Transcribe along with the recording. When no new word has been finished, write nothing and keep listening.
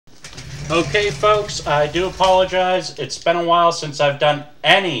Okay, folks, I do apologize. It's been a while since I've done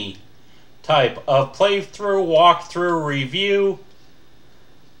any type of playthrough, walkthrough, review,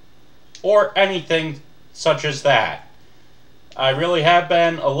 or anything such as that. I really have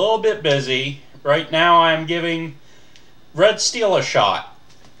been a little bit busy. Right now I'm giving Red Steel a shot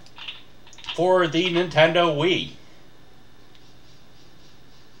for the Nintendo Wii.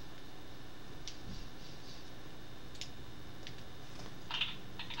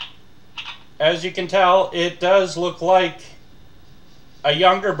 As you can tell, it does look like a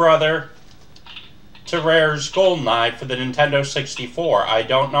younger brother to Rare's GoldenEye for the Nintendo 64. I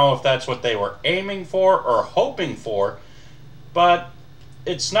don't know if that's what they were aiming for or hoping for, but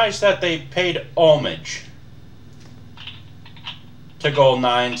it's nice that they paid homage to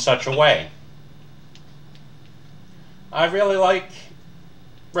GoldenEye in such a way. I really like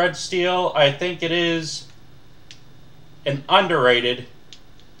Red Steel. I think it is an underrated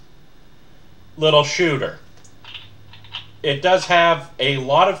little shooter. It does have a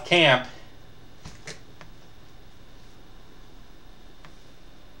lot of camp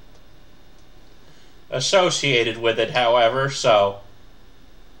associated with it, however, so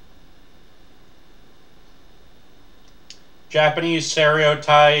Japanese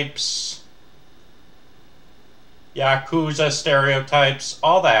stereotypes, Yakuza stereotypes,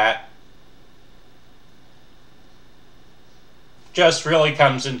 all that just really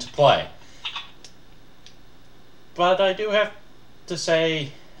comes into play. But I do have to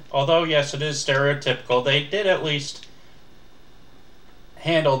say, although yes, it is stereotypical, they did at least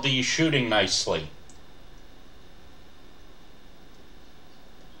handle the shooting nicely.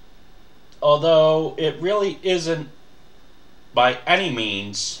 Although it really isn't by any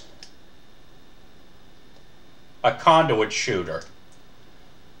means a Conduit shooter.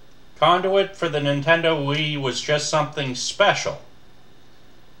 Conduit for the Nintendo Wii was just something special.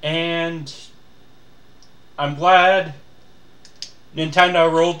 And I'm glad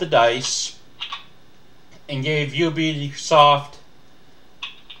Nintendo rolled the dice and gave Ubisoft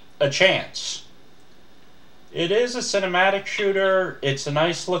a chance. It is a cinematic shooter. It's a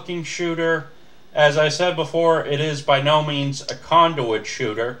nice looking shooter. As I said before, it is by no means a Conduit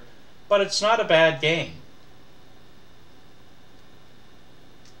shooter, but it's not a bad game.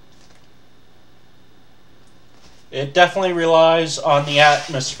 It definitely relies on the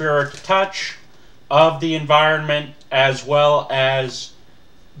atmospheric touch of the environment as well as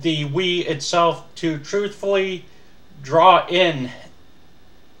the Wii itself to truthfully draw in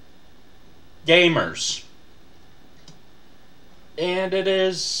gamers. And it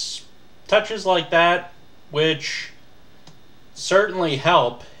is touches like that which certainly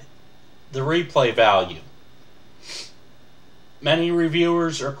help the replay value. Many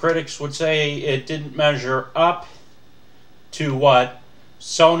reviewers or critics would say it didn't measure up to what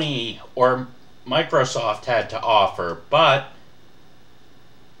Sony or Microsoft had to offer, but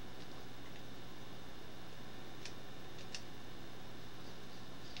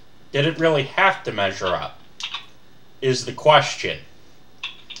did it really have to measure up, is the question.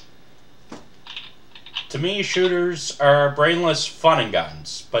 To me, shooters are brainless fun and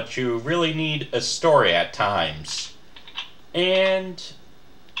guns, but you really need a story at times. And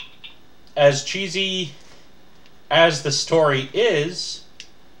as cheesy as the story is,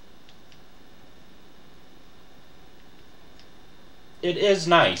 it is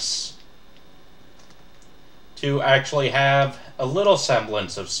nice to actually have a little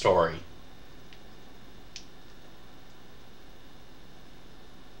semblance of story.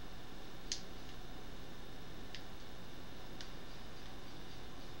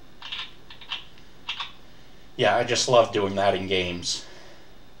 Yeah, I just love doing that in games.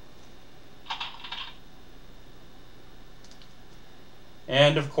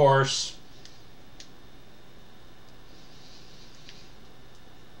 And of course,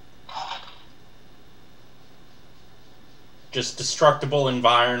 just destructible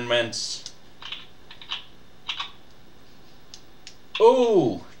environments.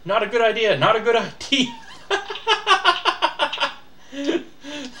 Ooh, not a good idea, not a good idea.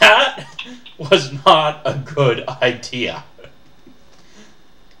 That was not a good idea.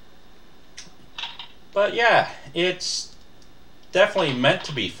 But yeah, it's definitely meant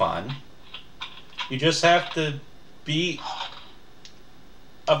to be fun. You just have to be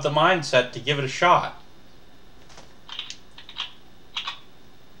of the mindset to give it a shot.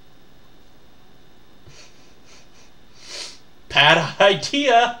 Bad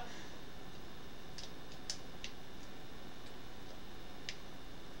idea.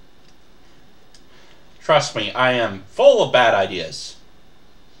 Trust me, I am full of bad ideas.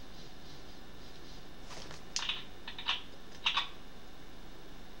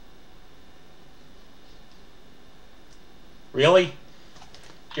 Really?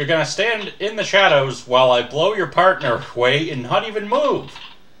 You're gonna stand in the shadows while I blow your partner away and not even move?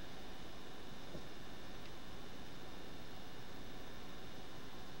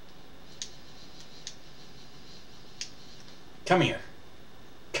 Come here.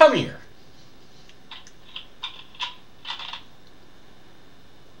 Come here.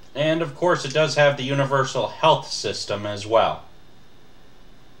 And of course it does have the universal health system as well.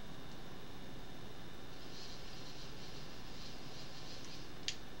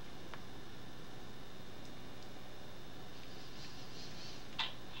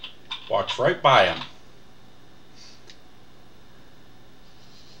 Walks right by him.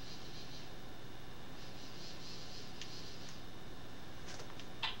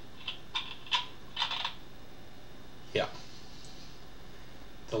 Yeah.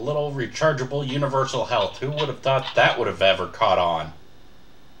 The little rechargeable universal health. Who would have thought that would have ever caught on?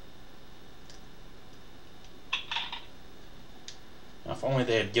 Now, if only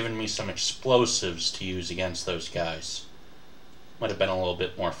they had given me some explosives to use against those guys. Might have been a little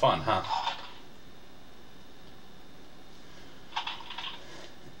bit more fun, huh?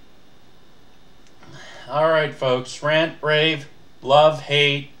 Alright, folks. Rant, rave, love,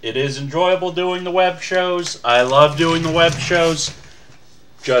 hate. It is enjoyable doing the web shows. I love doing the web shows.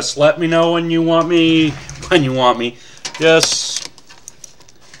 Just let me know when you want me. Just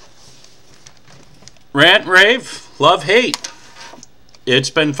rant, rave, love, hate. It's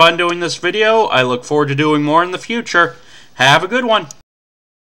been fun doing this video. I look forward to doing more in the future. Have a good one.